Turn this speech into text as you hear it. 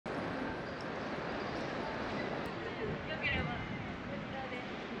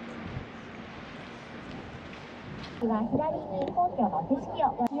は左に皇居の景色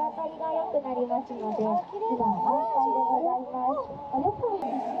を日当たりが良くなりますので、普段満開でございます。よく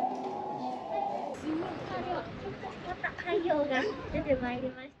また太陽が出てまいり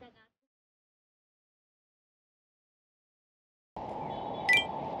ましたが。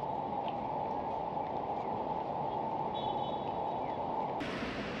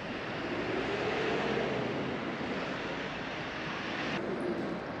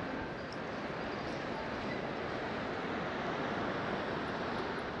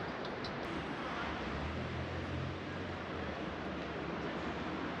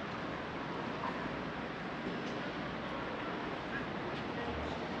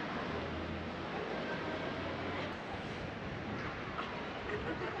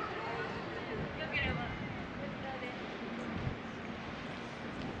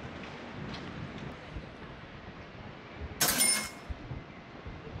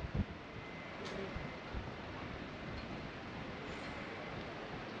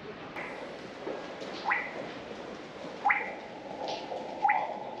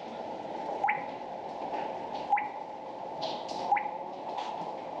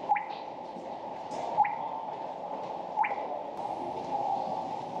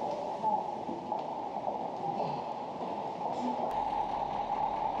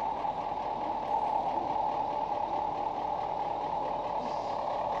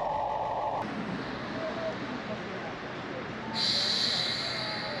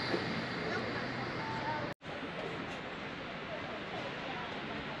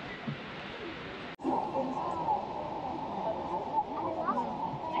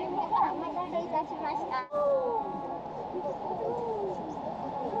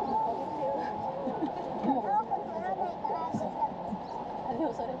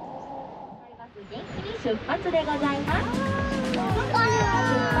出発でございます。出発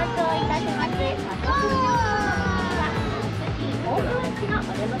をいたします。オープン地のお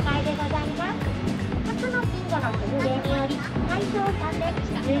出迎えでございます。初の近所のすぐれにより、大正3年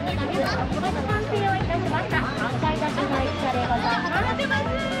12月6月完成をいたしました3階建ての駅舎でございます。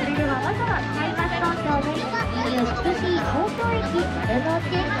それではまずはサイバス東京で美しい東京駅丸の内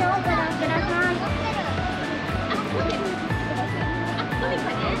駅舎をご覧ください。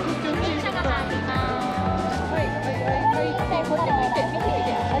電車が参ります。こっち向いて見てみて。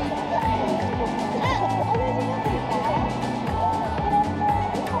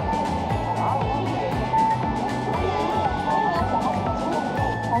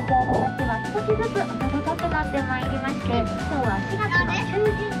少しずつ暖かくなってまいりまして、今日は4月の中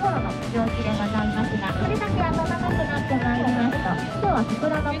旬頃の陽気でございますが、それだけ暖かくなってまいりますと、今日は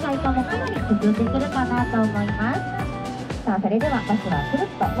桜の開花もかなり進んでくるかなと思います。さあ、それではバスはくる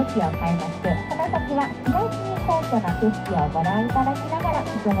っと向きを変えまして、この先は左に皇居の景色をご覧いただきながら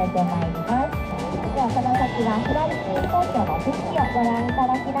進めてまいります。ではこの先は左に皇居の景色をご覧いた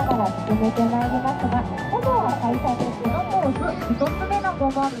だきながら進めてまいりますが、午後は会社にこのコース1つ目の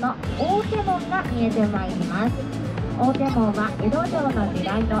御門の大手門が見えてまいります。大手門は江戸城の時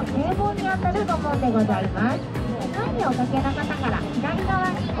代の正門にあたる御門でございます。前におかけの方から左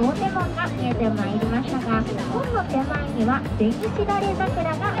側に大手門が見えてまいりましたが、門の手前には紅しだれ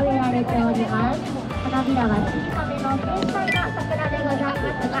桜が植えられております。花びらは小さめの繊細な桜でございま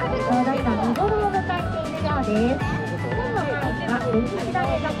すが、ちょうど今見頃を迎えているようです。門の前には紅しだ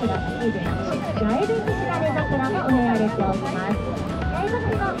れ桜だけでなく、八重紅しだれ桜も植えられております。八重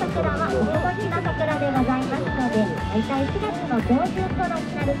紅の桜はお育ちの桜でございますので、大体4月の上旬頃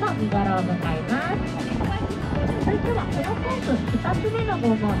になると見頃を迎えます。それではこのコース2つ目の御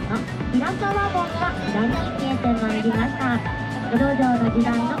門の平沢門が左に見えてまいりました。江戸城の時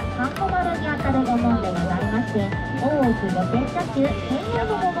代の看護丸にあたる御門でございまして、大奥御殿者中専用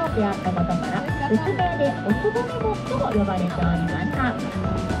の御門であったことから別名でおつぼね門とも呼ばれておりました。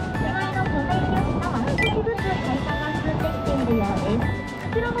手前のソメイヨシノは少しずつ開花が進んできているようです。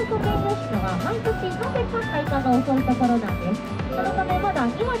こちらのソメイヨシノは毎年なぜか開花が遅いところなんです。そのためまだ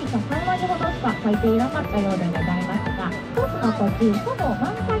2割か3割ほどしか咲いていなかったようでございますが、コースの途中ほぼ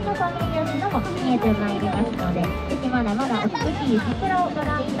満開のソメイヨシノも見えてまいりますので、ぜひまだまだお美しい桜をご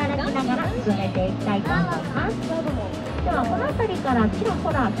覧いただきながら進めていきたいと思います。ではこの辺りからちら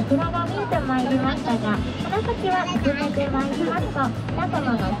ほら桜が見えてまいりましたが、この先は進めてまいりますと、皆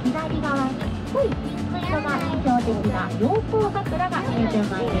様の左側に濃いピンク色が印象的な陽光桜が見えて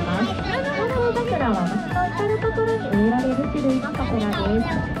まいります。陽光桜は街の至る所に植えられる種類の桜です。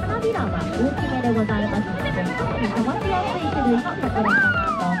花びらは大きめでございますので、特に育ちやすい種類の桜かな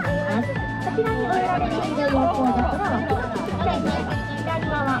と思います。こちらに植えられている陽光桜はこのちっちゃいので、左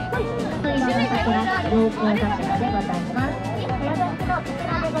側濃いピンク色の桜が陽光桜でございます。早咲きの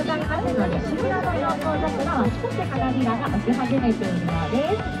桜でごございますので、こちらの四等桜は少し花びらが落ち始めているよう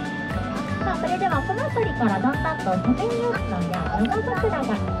です。さあ、それではこの辺りからだんだんとソメイヨシノやヨガ桜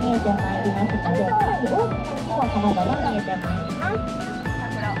が見えてまいりますので、さらに大きな木の花が見えてまいります。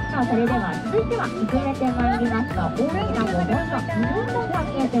さあ、それでは続いては進めてまいりますと、大きな5本の2分門が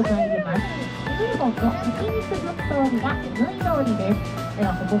見えてまいります。2分門の先に続く通りが乾通りです。で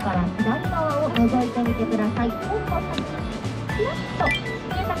はここから左側を覗いてみてください。門の先にちらっと見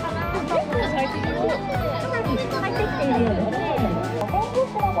えたかなと思うんですけど、かなり入ってきているようですね。本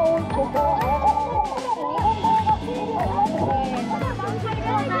桜が多いですが、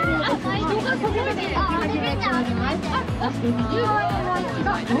そして右側にもう一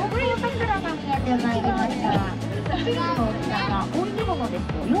度大ぶり桜が見えてまいりました。桜の大きさが大きいものです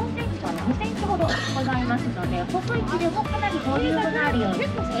と4センチから5センチほどございますので、細い木でもかなりボリュームがあるように見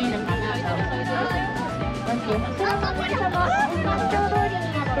えるかなと思います。そして桜の大きさが環境通りに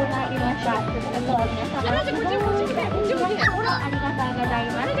やってまいりました。あとは皆様すごいところありがとうござ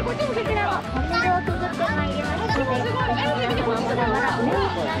います。こちらもトンネルをくぐってまいりましたので、皆様まだまだ上を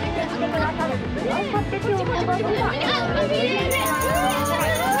見上げてきてくださる。頑張って手を伸ばせば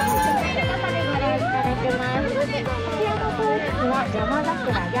山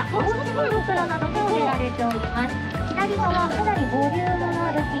桜や大島桜などが植えられております。左側かなりボリュームの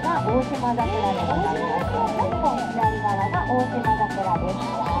ある木が大島桜でございます。もう一本左側が大島桜です。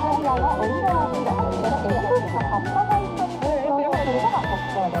花びらはオリラー色、そして緑の葉っぱが一緒に紅葉するのが特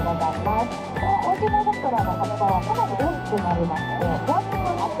徴でございます。大島桜の葉っぱはかなり大きくなりまして、分厚く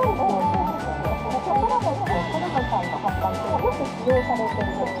なったりしておりますので、桜餅とコルマさんの葉っぱによく使用されて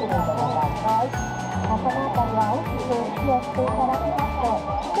いる種類でございます。この辺りは大きく火をしていただきますと、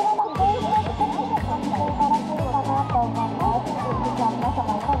桜の紅葉を少し感じていただけるかなと思います。じゃあ皆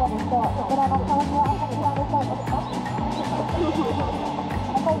様いかがでしょう。桜の香りは感じられそうですか？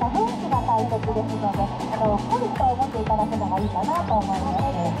やっぱり雰囲気が大切ですので、コリと思っていただくのがいいかなと思いま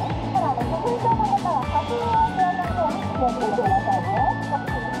す。ただ、花粉症の方は花粉を当てないように気をつけてくださいね。た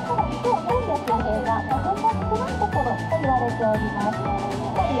だ、今日3月のが花粉が少ないところと言われております。や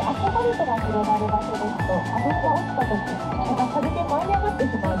っぱりアスファルトが広がる場所ですと、花粉が落ちたとき、また風で舞い上がって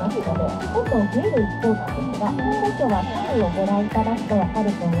しまいますので、どんどん増える一方なんですが、今日は左右をご覧いただくと分かる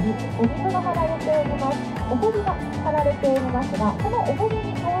通り、お水が張られております。お堀が張られておりますが、このお堀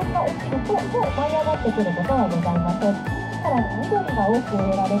に花粉が落ちると、もう舞い上がってくることはございません。さらに緑が多く植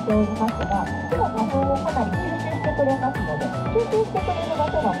えられておりますが、その花粉をかなり吸収してくれますので、吸収してくれる場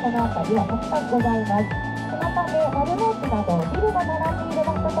所がこの辺りはたくさんございます。そのため、丸の内などビルが並んでいる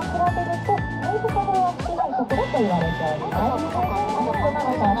場所と比べると、ノイズ花粉は少ないところと言われております。この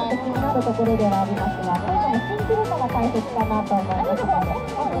中はちょっと気になるところではありますが、こういうのも信じるのが大切かなと思いますので、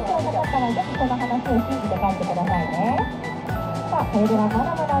今日の方はぜひこの話を信じて帰ってくださいね。さあ、それではま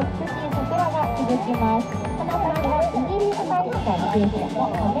だまだ美しい桜が続きます。この先はイギリス大使館中心の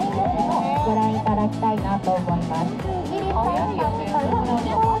ソメイヨシノをご覧いただきたいなと思います。イギリス大使館自体はも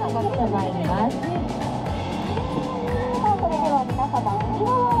う来てまいります。それでは皆様、右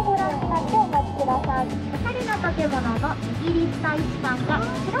側をご覧になってお待ちください。光の建物のイギリス大使館が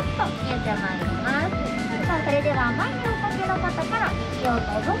ちらっと見えてまいります。さあ、それでは前におかけの方から右を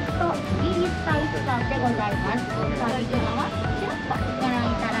覗くとイギリス大使館でございます。さあ、右側ちらっとご覧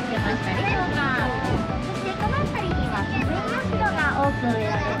いただけましたでしょうか。そしてこの辺りにはソメイヨシノが多く植え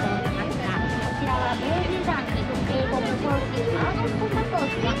られておりますが、こちらは明治時代に英国陶器アーノスト佐藤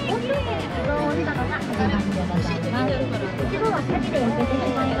氏が50年に寄贈をしたのが花巻でございます。一部は火事で焼けてし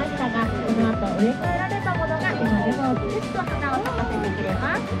まいましたが、その後植え替えられたものが今でも美しく花を咲かせてくれ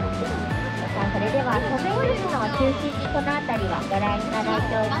ます。さあ、それではソメイヨシノを中心にこの辺りはご覧いただい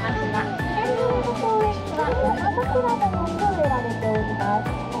ておりますが、左側の公園には山桜の森が植えられておりま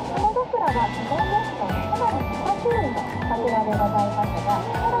す。山桜はソメイヨシノのかなり2種類の桜でございますが、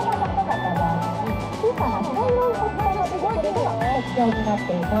こちらの花がございます。小さな白色い桜が出てくるのが特徴になっ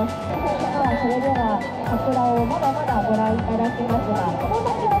ています。さあ、それでは桜をまだまだご覧いただきますが、この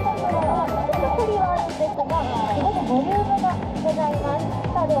先の桜はちょっと距離はあるんですが、すごくボリュームがございます。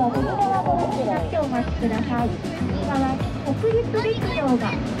さあ、では右側ご覧になってお待ちください。右側に国立劇場が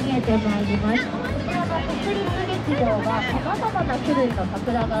見えてまいります。こちらの国立劇場は様々な種類の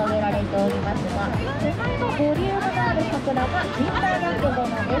桜が植えられておりますが、手前のボリュームのある桜が神代焼け物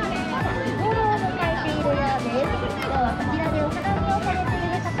です。見頃を迎えているようです。今日はこちらでお花見をされて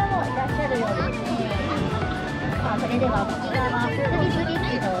いる方もいらっしゃるようですね。さあ、それでは右側国立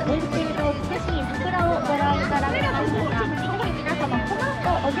劇場全景の美しい桜をご覧いただきましたが、もし皆様この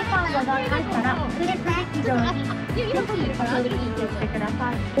後お時間ございましたら国立劇場にぜひご確認してくだ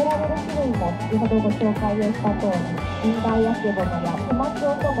さい。比べる種類も先ほどご紹介をした通り、近代焼き物や小町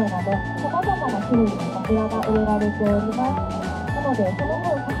乙女など様々な種類の桜が植えられております。なので、その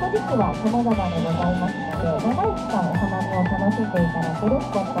分咲く時期は様々でございますので、長い期間お花見を楽しんでいただけるス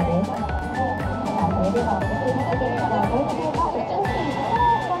ポットです。それでは、お次に出てきたご一緒の美しい桜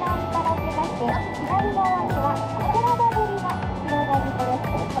をご覧いただきまして、左側には桜田堀が広がります。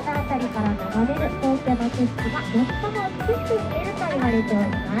この辺りから流れる東京の景色が最も美しく見えると言われており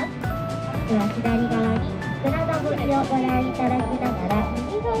ます。では左側に桜田堀をご覧いただきながら、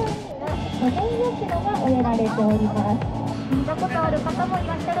右側にはソメイヨシノが植えられております。聞いたことある方もい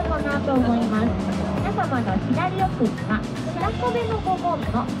らっしゃるかなと思います。皆様の左奥には白壁の御門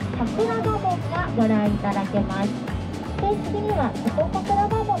の桜田門がご覧いただけます。正式には外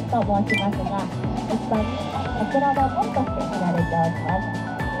桜田門と申しますが、一般に桜田門として知られております。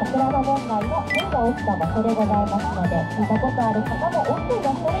桜田門内の変が起きた場所でございますので、聞いたことある方も多くい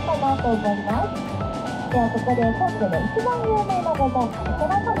らっしゃるかなと思います。ではここで本家で一番有名な御門、桜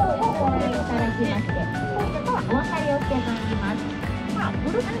田門をご覧いただきまして、本家とはお別れをしてまいります。さあ、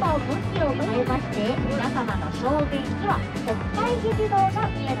ぐるっと向きを変えまして、皆様の正面には国会議事堂が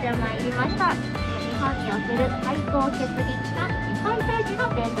見えてまいりました。日本における最高決議機関、議会政治の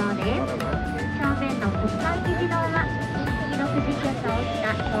殿堂です。正面の国会議事堂は次の不事件が起きた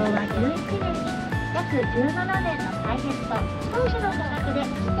昭和11年に約17年の歳月と当時の価格で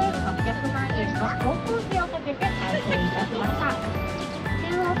2600万円の航空費をかけて完成いたしました。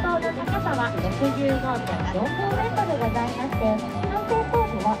中央塔の高さは 65.45 メートルございまして、完成当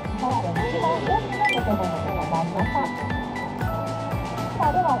時は日本で一番大きな建物でございました。さ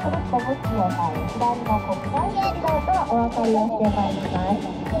あ、ではくるっと向きを変え、左の国会議事堂とはお別れをしてまいります。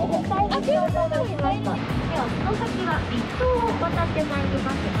国会議事堂と申しますと、ではその先は立冬を渡ってまいりま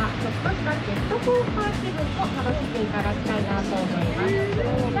すが、ちょっとしたジェットコースター気分も楽しんでいただきたいなと思います。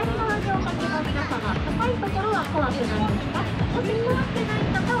左側におかけの皆様、高いところは怖くないですか？もし怖くない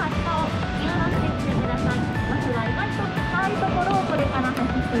方は下を見下ろしてみてください。バスは意外と高いところをこれから走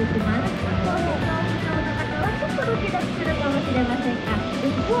っていきます。当然の機能の方はちょっとドキドキするかもしれませんが、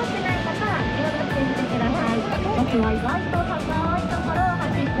怖くない方は見下ろしてみてください。バスは意外と高いところを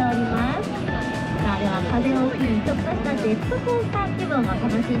走っております。さあ、では風を切り、ちょっとしたジェットコースター気分を楽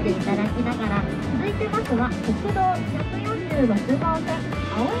しんでいただきながら、続いてバスは国道246号線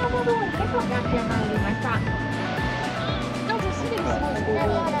青山通りへとやってまいりました。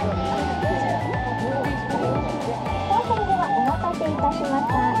それではお待たせいたしま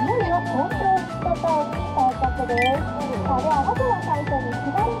した。いよいよ東京ミッドタウンに到着です。さあ、ではまずは最初に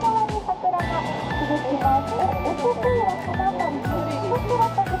左側に桜が続きます。奥空はこの辺り少し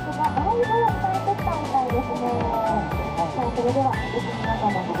だったんですが、だいぶ咲いてきたみたいですね。さあ、それでは駅の中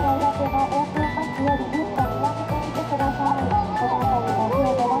の2階建てのオープンマスよりぐっと見上げてみてください。この辺りの手を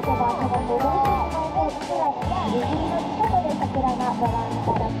伸ばせば手が届いてしまうくらいギリギリの近さで桜がご覧い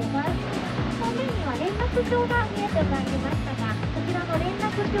ただけます。正面には連絡帳が見えてまいりましたが、こちらの連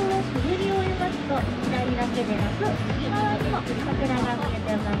絡帳をくぐり終えますと、左だけでなく右側にも桜が見え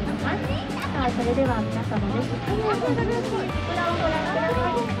てまいります。さあ、それでは皆様ぜひこの美しい桜をご覧くださ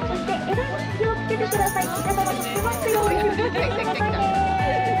い。そして枝に気をつけてください。皆様に来ますよ。気をつけてくださいね。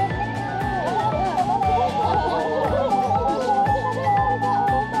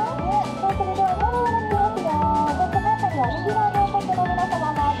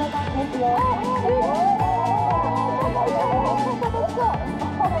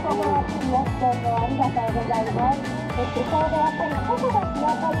ありがとうございます。ちょうどやっぱり外が日当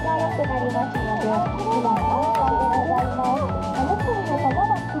たりが良くなりますので、今満開でございます。奥にもま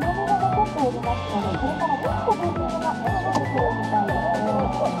だつぼみが残っておりますので、これからちょっとボリュームが出てくるみたいですね。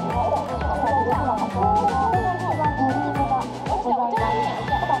さあ、それではこのが一番ボリュームがございます。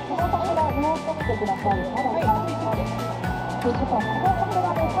ただ、この桜をよーく見てください。まだ満開です。ということは、この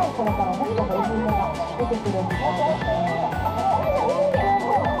桜でさえこれからもっとボリュームが出てくるみたいですね。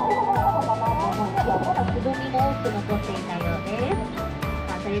まだつぼみが多く残っていたようです。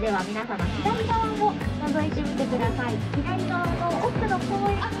さあ、それでは皆様左側を覗いてみてください。左側の奥の公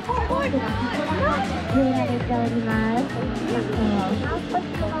園にも大きな桜が植えられております。散歩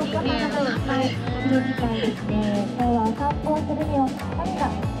中のお子様がいっぱいいるみたいですね。今日はお散歩をするには雨が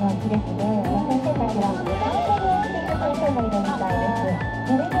日ですね。先生たちはランドルをしている先生もいるみたいです。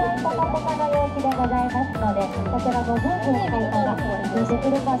それぐらいポカポカな陽気でございますので、桜もぐんぐん開花が出てく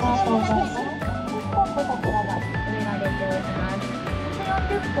るかなと思います。桜が植えられております。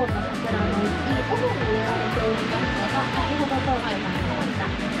140本の桜のうち主に植えられておりますのが、先ほど紹介されました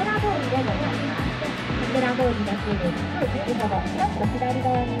桜通りでございます。桜通りだけでなく、ちょっと左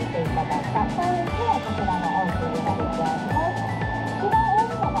側に見ていただいた公園には桜が多く植えられております。一番多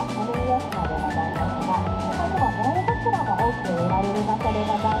いのがhanami busでございますが、他にも八重桜が多く植えられる場所で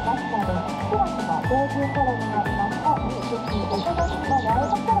ございますので、9月の上旬頃になりますと、ぜひお届けの八重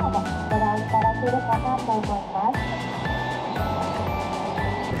桜もご覧いただけるかなと思います。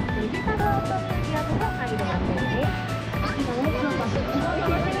デジタルアートミュージアムも入る予定です。今オープンはすごい楽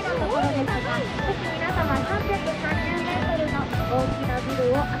しみなところですが、ぜひ皆様330メートルの大きなビ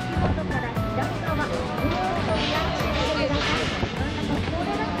ルを足元から左側、ずーっと見上げてみてください。なんだかこ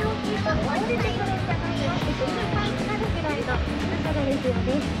れだけ大きいと倒れてくるんじゃないかって心配になるくらいの高さですよ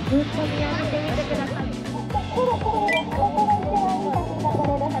ね。ずっと見上げてみてください。コロコロでコロコロしてない写真が撮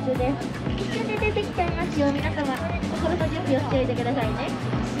れるはずです。一瞬で出てきちゃいますよ。皆様、心の準備をしておいてくださいね。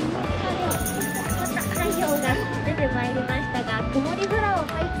太陽が出てまいりましたが、曇り空を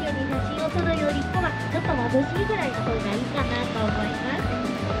背景に写真を撮るよりかはちょっと眩しいぐらいの方がいいかなと思います。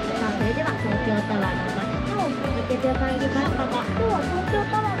さあ、それでは東京タワーの真下を抜けてまいりましたが、今日は東京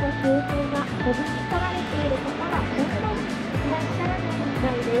タワーの周辺が小ぶに来られている方がそんなにいらっしゃらないみ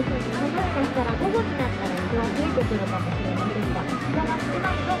たいです。もしかしたら午後になったら人は増えてくるかもしれませんが、日が少な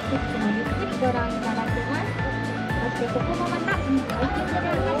いと景色もゆっくりご覧いただけます。そしてここもまたいいタイミング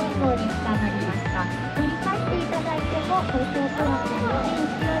で信号に捕まりました。振り返っていただいても東京タワーのより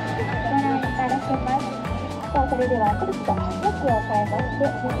後ろにご覧いただけます。さあ、それではくるっと向きを変えまして、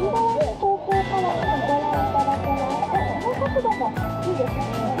右側に東京タワーをご覧いただけます。この角度もいいですね。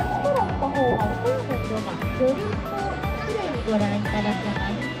ここから見た方が空の色がより一層きれいにご覧いただけま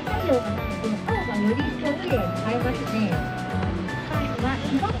す。太陽がない分青がより一層きれいに映えますね。は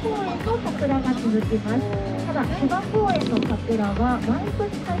芝公園の桜が続きます。ただ、芝公園の桜は毎年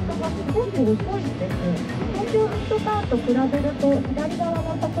開花がすごく遅いんです。東京ミッドタウンと比べると左側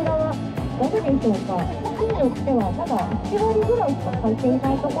の桜はどうでしょうか。時によってはまだ1割ぐらいしか咲いていな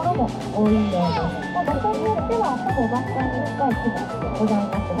いところも多いようです。場所によってはほぼ満開に近い日もござい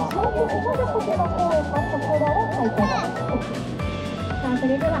ますが、今でこ芝公園の桜は開花が遅い。さあ、そ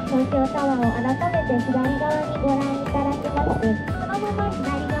れでは東京タワーを改めて左側にご覧いただきまして、そのまま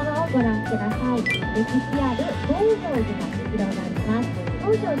左側をご覧ください。歴史ある増上寺が広がります。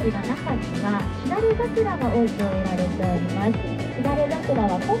増上寺の中にはしだれ桜が多く植えられております。しだれ桜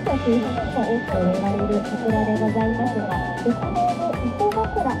は本社周辺にも多く植えられる桜でございますが、別名で糸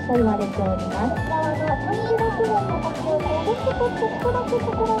桜と言われております。側の3時学年の先をもう少し少なく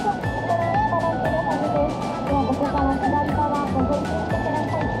桜がご覧いただけるはずです。ではここから左側を覗いてみてくだ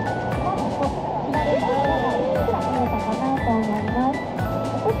さい。なんとしだれ桜がいくつか見えたかなと思います。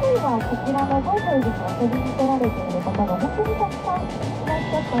おとといはこちらの増上寺に遊びに来られている方が本当にたくさんいらっ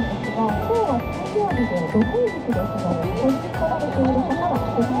しゃったんですが、今日は水曜日で土平日ですので、遊びに来られている方は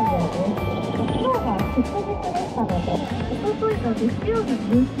少ないようです。昨日が祝日でしたので、おとといの月曜日に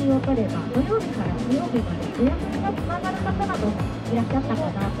有給を取れば、土曜日から日曜日まで予約がつながる方などもいらっしゃったか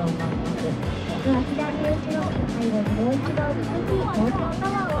なと思います。では左後ろ、最後にもう一度美しい東京タ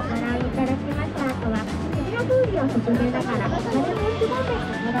ワーをご覧いただきました後は、渋谷通りを進めながら、丸の内方面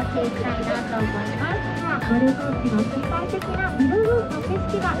に戻っていきたいなと思います。丸の内の世界的なビル群の景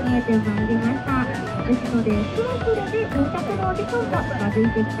色が見えてまいりました。ですので、そろそろで到着のお時間が近づ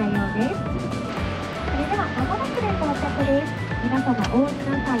いてきたようです。それでは間もなくで到着です。皆様お降り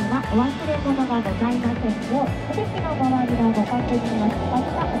の際はお忘れ物がございませんよう、お席の周りのご確認をしま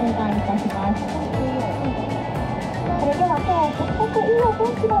したお願いいたします。それでは今日せっかくいいお天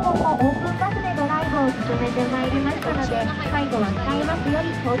気の中、オープンバスでドライブを進めてまいりましたので、最後はスカイバスよ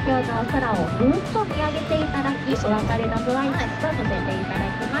り東京の空をぐーっと見上げていただき、お別れのご挨拶とさせていただ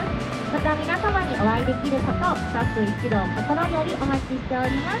きます。また皆様にお会いできることをスタッフ一同心よりお待ちしてお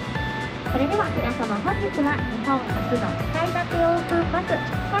ります。それでは皆様、本日は日本初の2階建てオープンバス、ス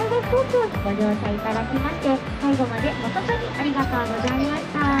カイバス東京にご乗車いただきまして、最後まで誠にありがとうございまし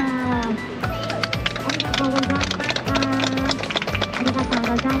た。ありがとうございました。ありがとう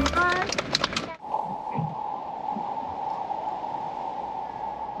ございます。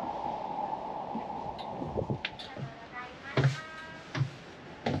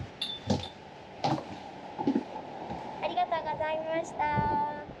ありがとうございました。